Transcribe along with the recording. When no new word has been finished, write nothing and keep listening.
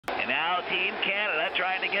Now Team Canada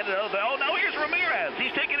trying to get it over. Oh, now here's Ramirez.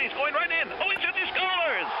 He's going right in. Oh, he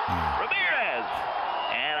scores. Ramirez.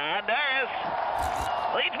 And Honduras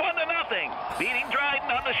leads 1-0. Beating Dryden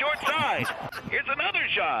on the short side. Here's another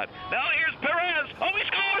shot. Now here's Perez. Oh, he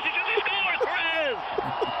scores. He scores. Perez.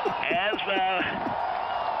 As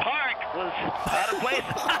Park was out of place.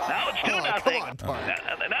 Now it's 2-0.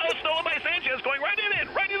 Now it's stolen by Sanchez. Going right in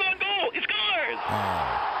on goal. He scores.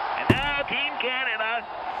 And now Team Canada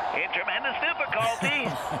in tremendous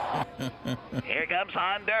difficulty. Here comes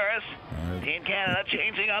Honduras. Team Canada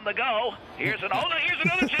changing on the go. Here's another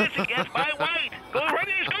chance. He gets by White. Going right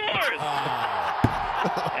in, he scores.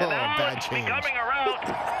 And now it's becoming a rout.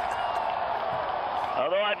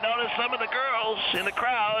 Although I've noticed some of the girls in the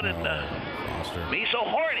crowd and me so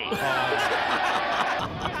horny.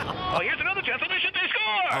 Oh, here's another chance. They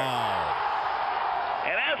score.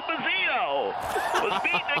 And Esposito was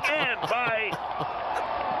beaten again by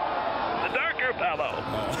the darker fellow.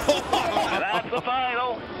 And that's the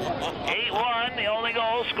final. 8-1, the only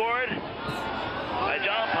goal scored by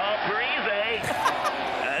Jean-Paul Parise.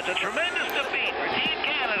 It's a tremendous defeat for Team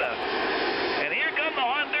Canada. And here come the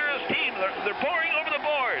Honduras team. They're pouring over the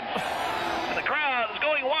boards. And the crowd is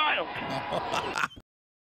going wild.